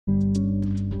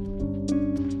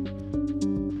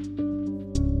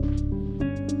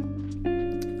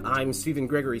I'm Stephen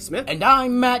Gregory Smith. And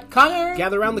I'm Matt Connor.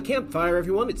 Gather around the campfire,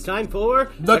 everyone. It's time for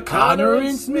The Connor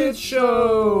and Smith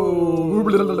Show.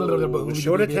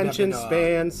 Short Attention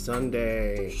Span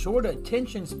Sunday. Short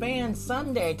Attention Span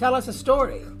Sunday. Tell us a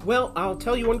story. Well, I'll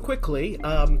tell you one quickly.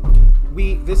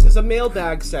 This is a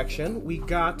mailbag section. We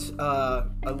got a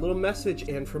little message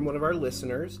in from one of our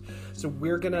listeners. So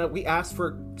we asked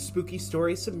for spooky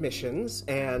story submissions,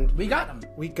 and we got them.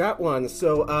 We got one.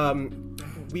 So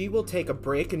we will take a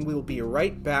break, and we'll be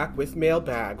right back with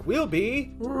mailbag. We'll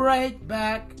be right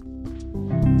back.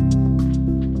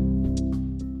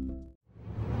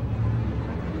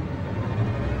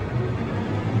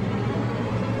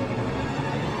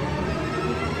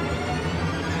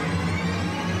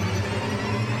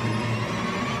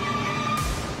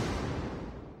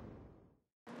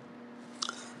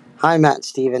 Hi, Matt and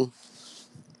Steven.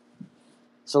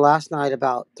 So last night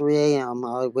about 3 a.m.,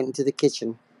 I went into the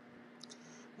kitchen,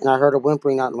 and I heard a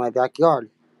whimpering out in my backyard.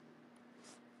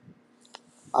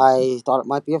 I thought it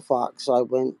might be a fox, so I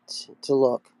went to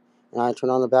look, and I turned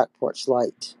on the back porch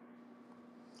light.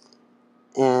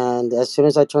 And as soon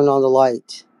as I turned on the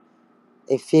light,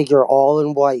 a figure all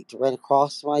in white ran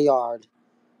across my yard,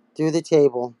 through the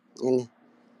table, and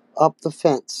up the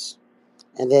fence,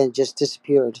 and then just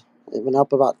disappeared. It went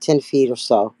up about 10 feet or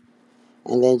so,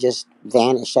 and then just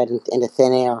vanished into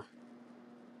thin air.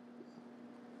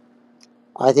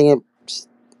 I think it's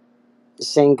the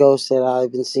same ghost that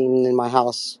I've been seeing in my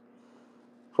house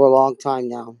for a long time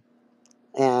now.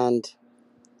 And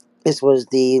this was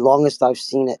the longest I've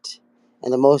seen it,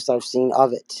 and the most I've seen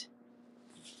of it.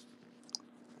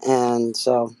 And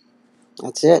so,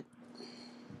 that's it.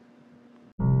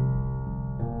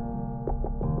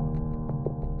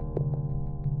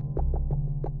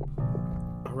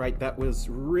 Right, that was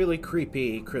really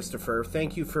creepy, Christopher.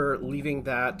 Thank you for leaving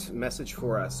that message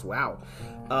for us. Wow.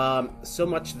 So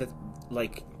much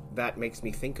that makes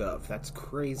me think of. That's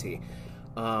crazy.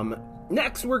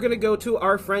 Next, we're going to go to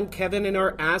our friend Kevin in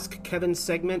our Ask Kevin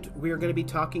segment. We are going to be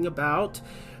talking about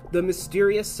the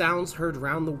mysterious sounds heard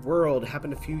around the world.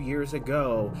 Happened a few years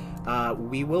ago.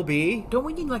 We will be... Don't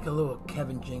we need like a little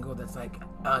Kevin jingle that's like,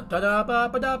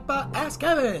 da-da-ba-ba-da-ba, Ask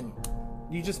Kevin.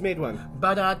 You just made one.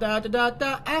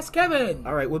 Ba-da-da-da-da-da, Ask Kevin.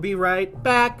 All right, we'll be right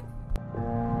back.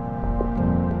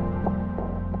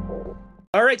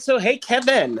 All right, so hey,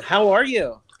 Kevin, how are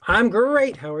you? I'm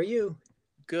great. How are you?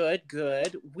 Good.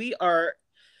 We're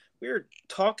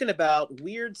talking about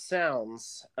weird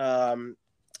sounds, and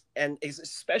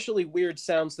especially weird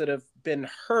sounds that have been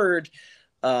heard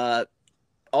all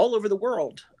over the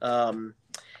world.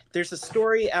 There's a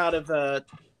story out of...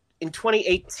 In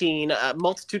 2018, a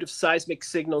multitude of seismic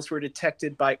signals were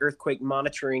detected by earthquake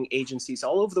monitoring agencies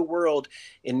all over the world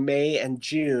in May and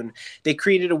June. They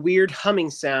created a weird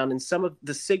humming sound, and some of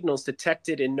the signals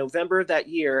detected in November of that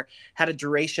year had a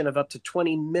duration of up to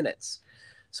 20 minutes.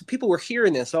 So people were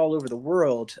hearing this all over the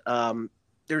world. The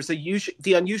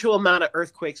unusual amount of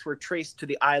earthquakes were traced to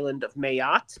the island of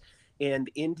Mayotte in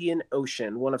the Indian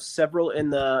Ocean, one of several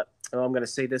in the, I'm going to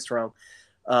say this wrong,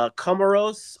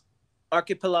 Comoros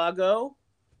Archipelago.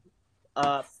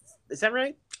 Is that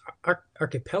right?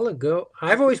 Archipelago.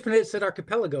 I've always said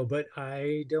archipelago, but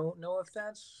I don't know if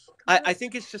that's... I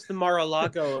think it's just the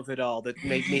Mar-a-Lago of it all that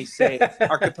made me say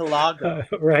archipelago.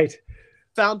 Right.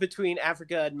 Found between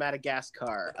Africa and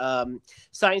Madagascar.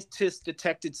 Scientists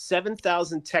detected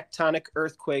 7,000 tectonic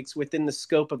earthquakes within the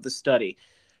scope of the study.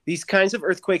 These kinds of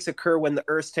earthquakes occur when the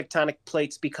Earth's tectonic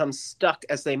plates become stuck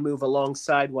as they move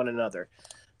alongside one another.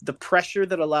 The pressure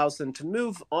that allows them to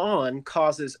move on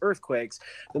causes earthquakes.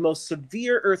 The most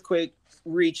severe earthquake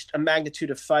reached a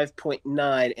magnitude of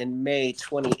 5.9 in May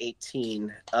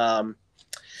 2018. But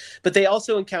they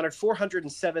also encountered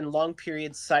 407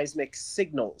 long-period seismic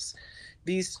signals.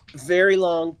 These very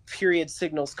long-period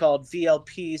signals, called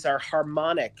VLPs, are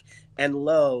harmonic and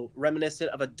low, reminiscent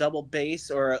of a double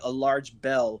bass or a large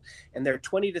bell. And their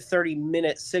 20 to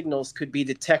 30-minute signals could be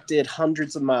detected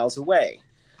hundreds of miles away.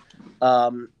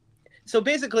 So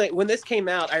basically, when this came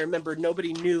out, I remember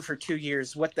nobody knew for 2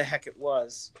 years what the heck it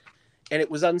was. And it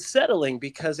was unsettling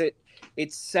because it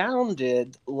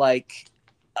sounded like,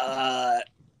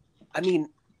 you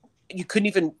couldn't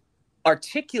even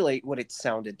articulate what it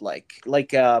sounded like. But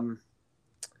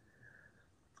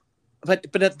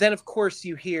then, of course,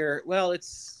 you hear, well,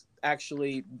 it's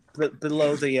actually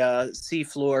below the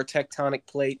seafloor tectonic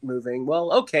plate moving.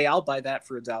 Well, okay, I'll buy that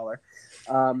for $1.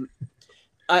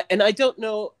 And I don't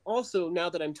know, also, now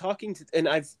that I'm talking to, and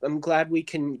I'm glad we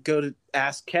can go to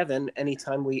Ask Kevin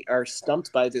anytime we are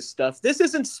stumped by this stuff. This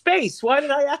isn't space. Why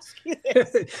did I ask you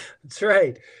this? That's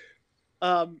right.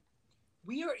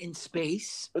 We are in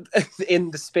space.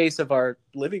 In the space of our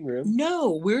living room.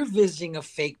 No, we're visiting a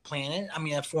fake planet. I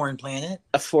mean, a foreign planet.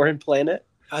 A foreign planet?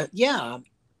 Yeah,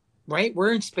 right?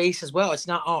 We're in space as well. It's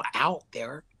not all out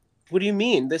there. What do you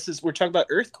mean? We're talking about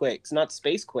earthquakes, not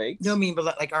space quakes. No, I mean, but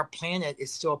like our planet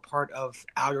is still a part of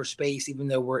outer space, even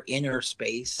though we're inner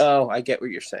space. Oh, I get what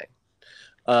you're saying.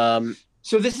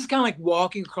 So this is kind of like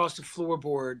walking across the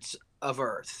floorboards of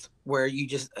Earth, where you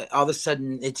just all of a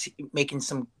sudden it's making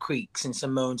some creaks and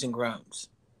some moans and groans.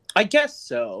 I guess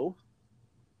so.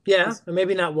 Yeah, and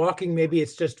maybe not walking. Maybe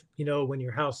it's just, when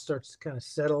your house starts to kind of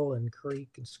settle and creak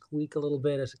and squeak a little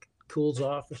bit as it cools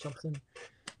off or something.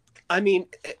 I mean,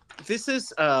 this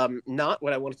is not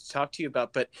what I wanted to talk to you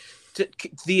about, but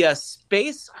the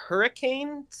space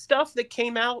hurricane stuff that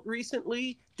came out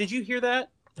recently. Did you hear that?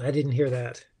 I didn't hear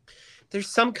that. There's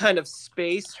some kind of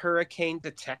space hurricane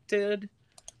detected.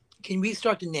 Can we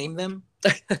start to name them?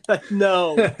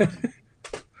 No.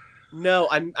 No,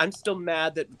 I'm still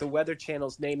mad that the Weather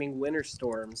Channel's naming winter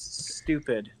storms.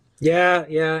 Stupid. Yeah,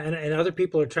 and other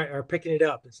people are picking it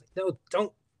up. It's like,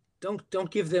 no,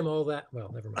 don't give them all that.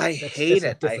 Well, never mind. I hate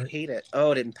it.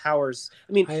 Oh, it empowers.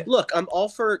 I mean, look, I'm all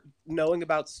for knowing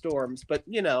about storms, but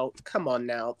come on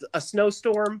now. A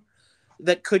snowstorm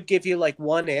that could give you like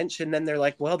 1 inch, and then they're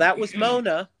like, well, that was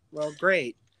Mona. Well,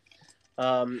 great.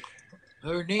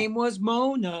 Her name was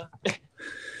Mona.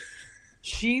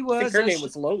 Her name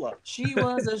was Lola. She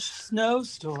was a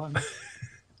snowstorm.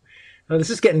 Oh, this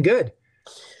is getting good.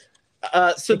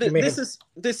 So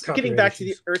this getting back to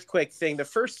the earthquake thing. The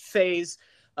first phase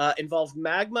involved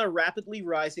magma rapidly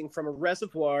rising from a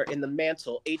reservoir in the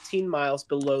mantle 18 miles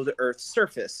below the Earth's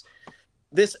surface.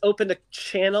 This opened a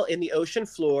channel in the ocean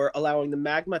floor, allowing the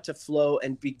magma to flow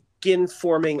and begin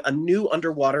forming a new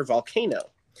underwater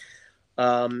volcano.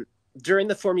 During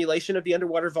the formulation of the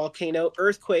underwater volcano,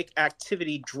 earthquake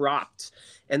activity dropped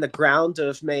and the ground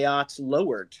of Mayotte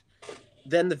lowered.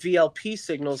 Then the VLP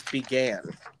signals began.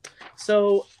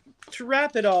 So to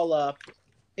wrap it all up,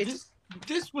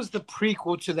 this was the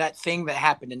prequel to that thing that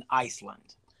happened in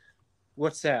Iceland.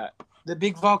 What's that? The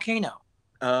big volcano.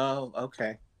 Oh,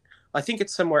 okay. I think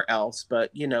it's somewhere else,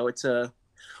 but it's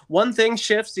one thing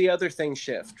shifts, the other thing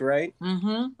shift, right?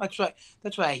 Mm-hmm. That's right.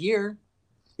 That's what I hear.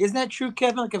 Isn't that true,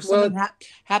 Kevin? Like if something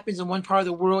happens in one part of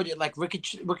the world, it like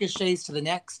ricochets to the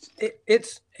next.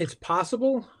 It's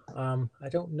possible. I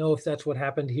don't know if that's what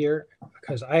happened here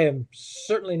because I am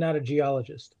certainly not a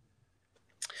geologist.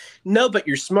 No, but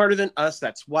you're smarter than us.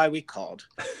 That's why we called.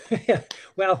 Yeah.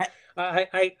 Well,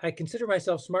 I consider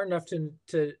myself smart enough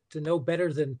to know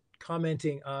better than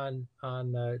commenting on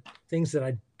things that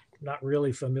I'm not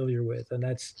really familiar with, and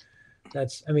that's.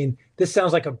 I mean, this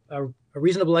sounds like a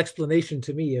reasonable explanation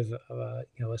to me of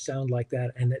a sound like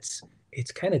that, and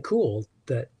it's kind of cool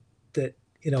that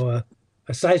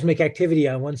a seismic activity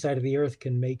on one side of the Earth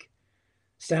can make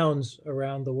sounds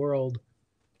around the world.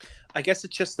 I guess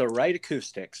it's just the right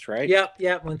acoustics, right?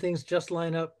 Yeah. When things just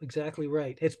line up exactly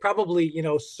right, it's probably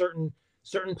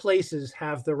certain places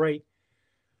have the right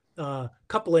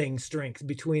coupling strength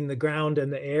between the ground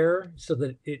and the air, so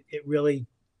that it really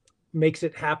makes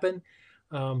it happen.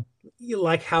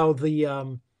 Like how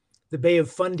the Bay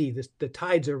of Fundy, the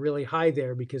tides are really high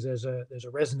there because there's a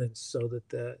resonance, so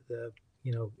that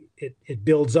it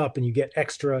builds up and you get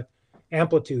extra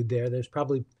amplitude there. There's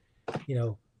probably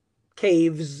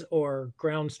caves or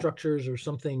ground structures or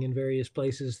something in various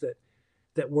places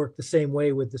that work the same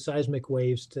way with the seismic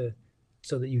waves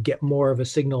so that you get more of a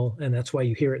signal, and that's why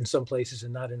you hear it in some places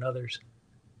and not in others.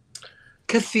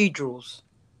 Cathedrals.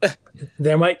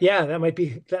 That might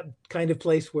be that kind of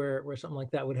place where something like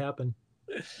that would happen.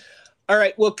 All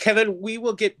right. Well, Kevin, we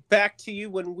will get back to you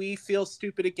when we feel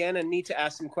stupid again and need to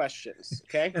ask some questions.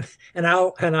 Okay. and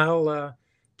I'll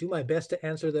do my best to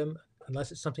answer them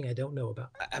unless it's something I don't know about.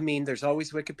 I mean, there's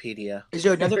always Wikipedia. Is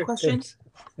there another question?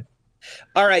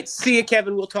 All right. See you,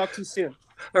 Kevin. We'll talk to you soon.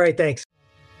 All right. Thanks.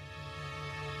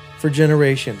 For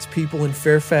generations, people in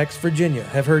Fairfax, Virginia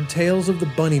have heard tales of the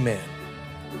Bunny Man.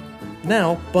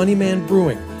 Now, Bunny Man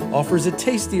Brewing offers a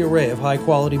tasty array of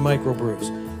high-quality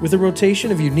microbrews with a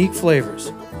rotation of unique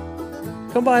flavors.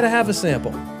 Come by to have a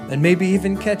sample, and maybe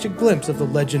even catch a glimpse of the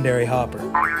legendary hopper.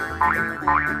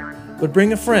 But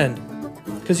bring a friend,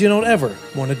 because you don't ever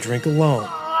want to drink alone.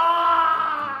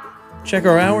 Check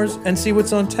our hours and see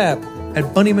what's on tap at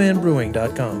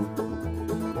bunnymanbrewing.com.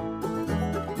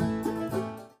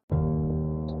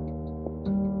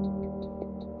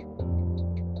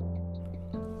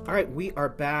 All right, we are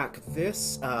back.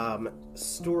 This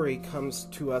story comes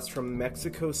to us from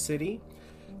Mexico City.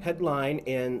 Headline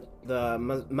in the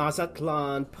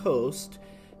Mazatlan Post: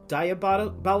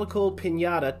 diabolical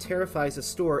piñata terrifies a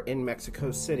store in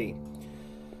Mexico City.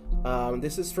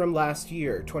 This is from last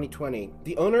year, 2020.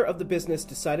 The owner of the business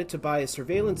decided to buy a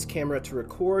surveillance camera to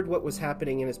record what was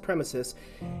happening in his premises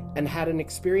and had an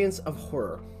experience of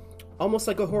horror. Almost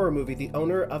like a horror movie, the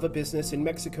owner of a business in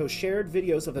Mexico shared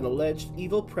videos of an alleged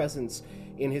evil presence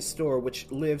in his store,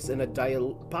 which lives in a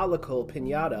diabolical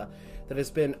piñata that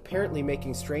has been apparently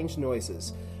making strange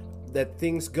noises, that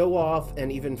things go off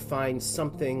and even find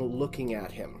something looking at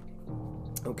him.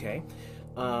 Okay.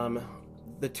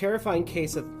 The terrifying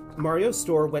case of Mario's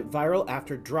store went viral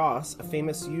after Dross, a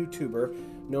famous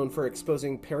YouTuber known for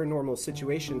exposing paranormal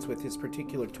situations with his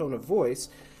particular tone of voice,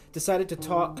 decided to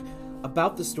talk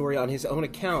about the story on his own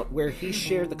account, where he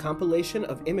shared the compilation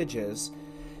of images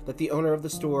that the owner of the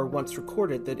store once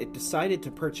recorded that it decided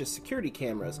to purchase security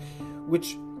cameras,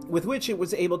 with which it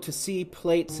was able to see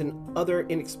plates and other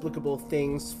inexplicable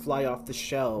things fly off the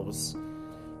shelves.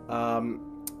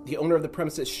 The owner of the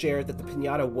premises shared that the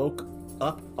piñata woke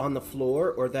up on the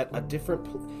floor, or that a different...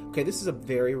 Okay, this is a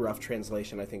very rough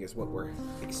translation, I think, is what we're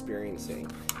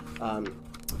experiencing.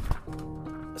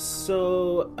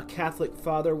 So, a Catholic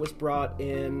father was brought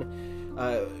in.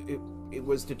 It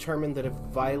was determined that a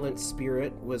violent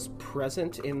spirit was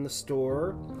present in the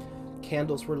store.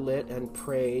 Candles were lit and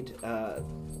prayed.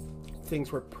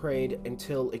 Things were prayed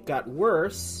until it got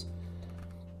worse.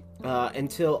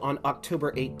 Until on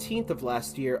October 18th of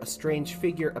last year, a strange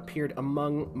figure appeared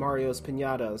among Mario's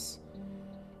piñatas,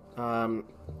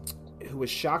 who was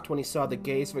shocked when he saw the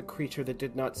gaze of a creature that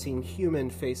did not seem human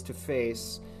face to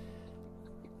face.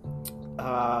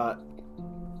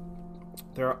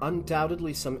 There are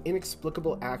undoubtedly some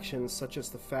inexplicable actions, such as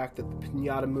the fact that the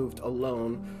piñata moved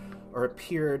alone or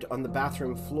appeared on the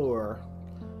bathroom floor.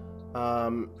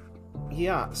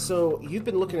 Yeah, so you've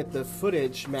been looking at the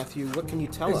footage, Matthew. What can you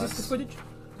tell us? Is this the footage?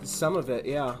 Some of it,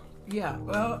 yeah. Yeah,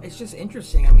 well, it's just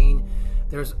interesting. I mean,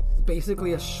 there's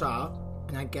basically a shop,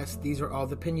 and I guess these are all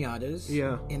the piñatas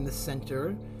in the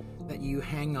center that you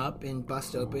hang up and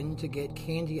bust open to get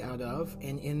candy out of.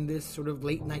 And in this sort of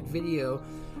late night video,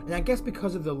 and I guess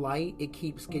because of the light, it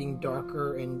keeps getting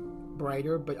darker and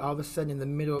brighter, but all of a sudden in the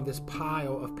middle of this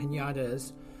pile of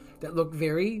piñatas that look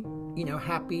very,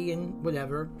 happy and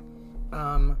whatever,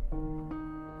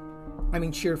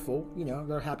 cheerful,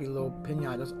 they're happy little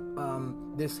piñatas,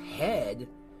 this head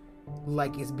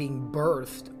is being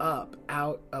birthed up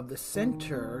out of the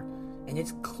center, and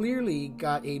it's clearly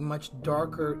got a much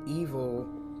darker, evil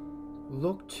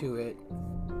look to it.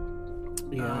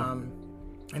 Yeah.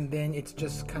 And then it's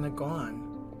just kind of gone.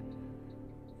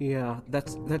 Yeah,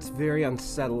 that's very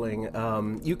unsettling.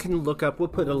 You can look up, we'll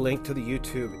put a link to the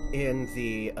YouTube in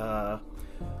the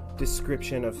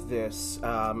description of this.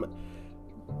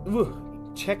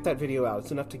 Check that video out.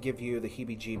 It's enough to give you the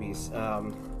heebie-jeebies.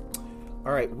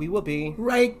 All right, we will be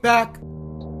right back.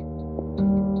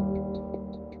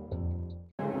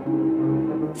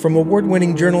 From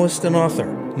award-winning journalist and author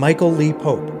Michael Lee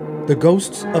Pope, The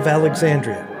Ghosts of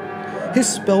Alexandria. His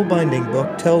spellbinding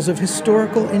book tells of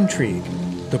historical intrigue,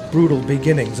 the brutal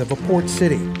beginnings of a port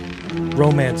city,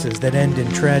 romances that end in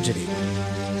tragedy,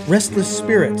 restless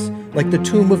spirits like the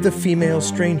tomb of the female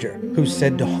stranger who's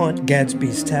said to haunt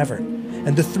Gadsby's Tavern,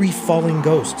 and the 3 falling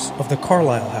ghosts of the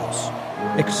Carlisle House.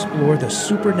 Explore the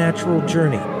supernatural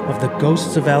journey of the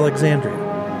Ghosts of Alexandria,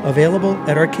 available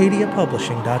at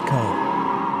arcadiapublishing.com.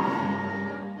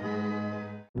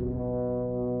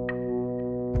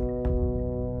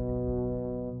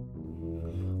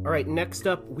 All right, next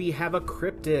up we have a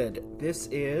cryptid. This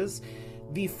is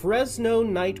the Fresno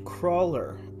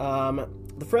Nightcrawler.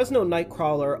 The Fresno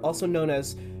Nightcrawler, also known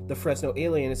as the Fresno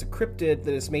Alien, is a cryptid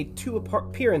that has made 2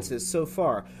 appearances so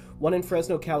far. One in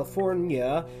Fresno,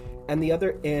 California, and the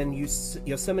other in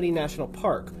Yosemite National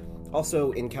Park,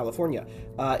 also in California.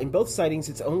 In both sightings,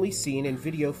 it's only seen in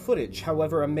video footage.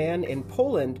 However, a man in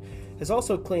Poland has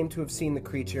also claimed to have seen the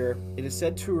creature. It is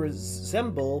said to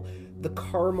resemble the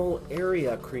Carmel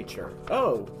area creature.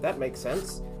 Oh, that makes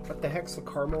sense. What the heck's the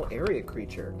Carmel area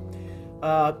creature?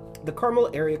 The Carmel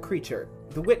area creature.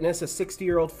 The witness, a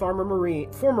 60-year-old former Marine,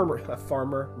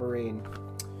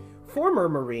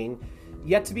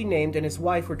 yet to be named, and his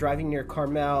wife were driving near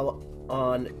Carmel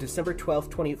on December 12,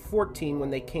 2014, when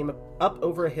they came up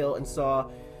over a hill and saw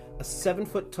a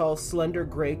 7-foot-tall, slender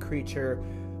gray creature,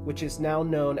 which is now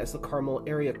known as the Carmel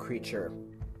area creature.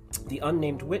 The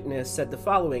unnamed witness said the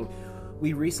following: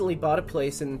 "We recently bought a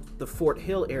place in the Fort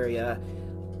Hill area,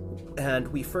 and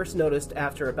we first noticed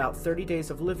after about 30 days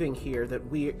of living here that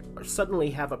we suddenly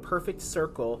have a perfect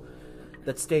circle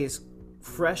that stays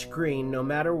fresh green no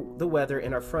matter the weather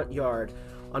in our front yard.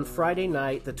 On Friday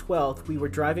night, the 12th, we were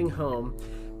driving home,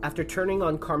 After turning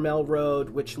on Carmel Road,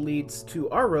 which leads to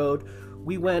our road,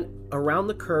 we went around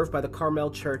the curve by the Carmel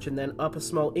Church and then up a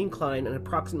small incline, and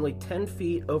approximately 10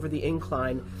 feet over the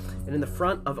incline and in the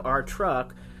front of our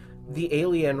truck, the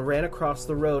alien ran across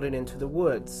the road and into the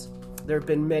woods. There have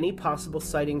been many possible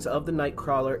sightings of the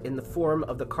Nightcrawler in the form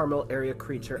of the Carmel area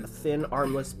creature, a thin,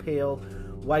 armless, pale,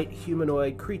 white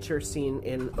humanoid creature seen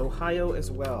in Ohio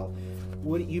as well.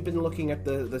 You've been looking at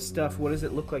the stuff. What does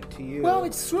it look like to you? Well,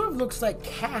 it sort of looks like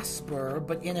Casper,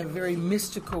 but in a very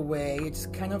mystical way. It's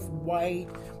kind of white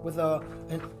with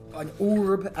an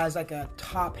orb as like a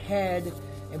top head,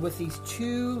 and with these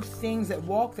two things that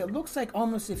walk that looks like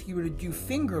almost if you were to do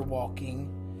finger walking.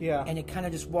 Yeah. And it kind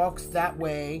of just walks that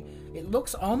way. It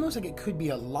looks almost like it could be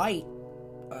a light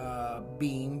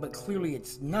being, but clearly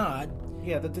it's not.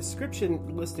 Yeah, the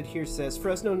description listed here says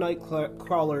Fresno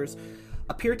Nightcrawlers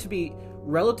appear to be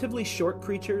relatively short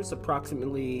creatures,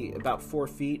 approximately about 4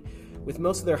 feet, with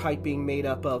most of their height being made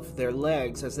up of their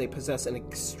legs, as they possess an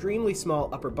extremely small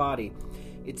upper body.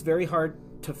 It's very hard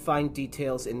to find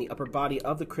details in the upper body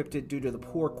of the cryptid due to the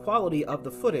poor quality of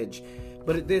the footage,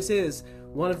 but this is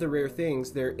one of the rare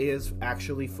things there is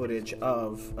actually footage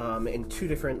of in 2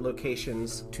 different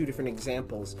locations, 2 different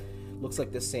examples. Looks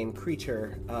like the same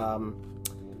creature.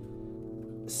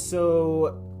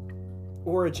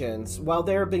 Origins. While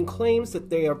there have been claims that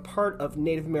they are part of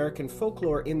Native American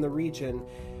folklore in the region,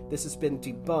 this has been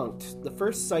debunked. The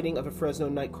first sighting of a Fresno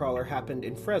Nightcrawler happened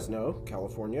in Fresno,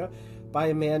 California, by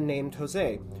a man named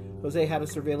Jose. Jose had a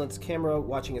surveillance camera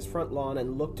watching his front lawn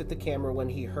and looked at the camera when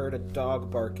he heard a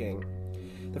dog barking.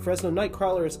 The Fresno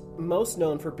Nightcrawler is most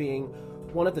known for being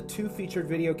one of the 2 featured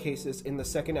video cases in the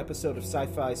 2nd episode of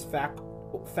Sci-Fi's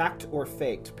Fact or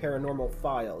Faked, Paranormal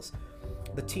Files.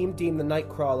 The team deemed the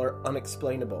Nightcrawler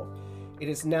unexplainable. It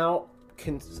is now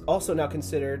also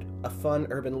considered a fun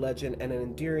urban legend and an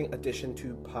endearing addition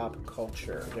to pop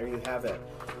culture. There you have it.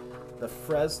 The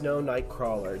Fresno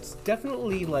Nightcrawler. It's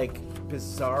definitely,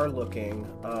 bizarre looking,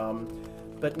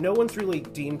 but no one's really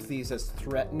deemed these as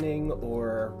threatening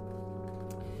or...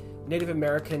 Native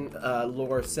American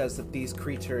lore says that these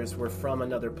creatures were from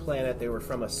another planet. They were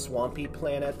from a swampy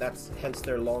planet. That's hence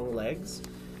their long legs.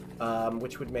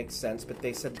 Which would make sense, but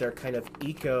they said they're kind of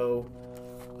eco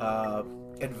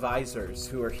advisors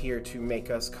who are here to make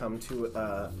us come to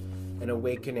an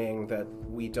awakening that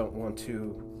we don't want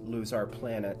to lose our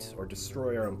planet or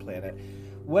destroy our own planet.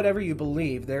 Whatever you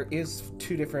believe, there is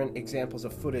 2 different examples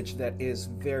of footage that is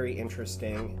very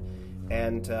interesting,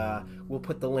 and we'll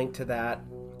put the link to that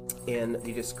in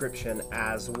the description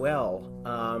as well.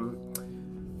 I'm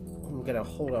gonna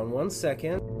hold on 1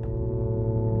 second.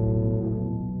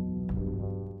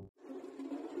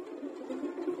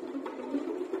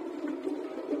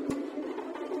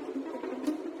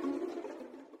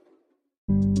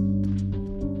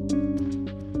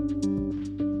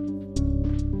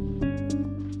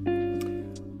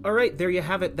 All right, there you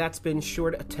have it. That's been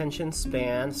Short Attention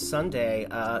Span Sunday.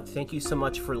 Thank you so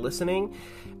much for listening.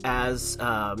 As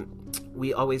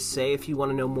we always say, if you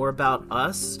want to know more about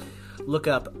us, look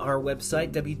up our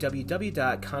website,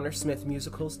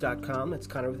 www.connorsmithmusicals.com. It's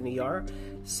Connor with an ER.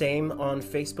 Same on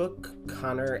Facebook,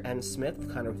 Connor and Smith,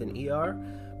 Connor with an ER.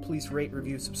 Please rate,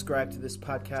 review, subscribe to this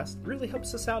podcast. It really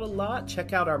helps us out a lot.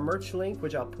 Check out our merch link,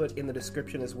 which I'll put in the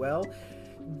description as well.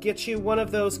 Get you one of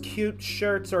those cute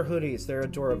shirts or hoodies. They're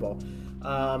adorable.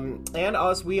 And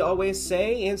as we always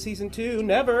say in season 2,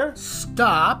 never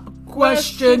stop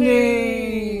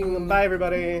questioning. Bye,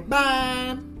 everybody.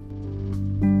 Bye.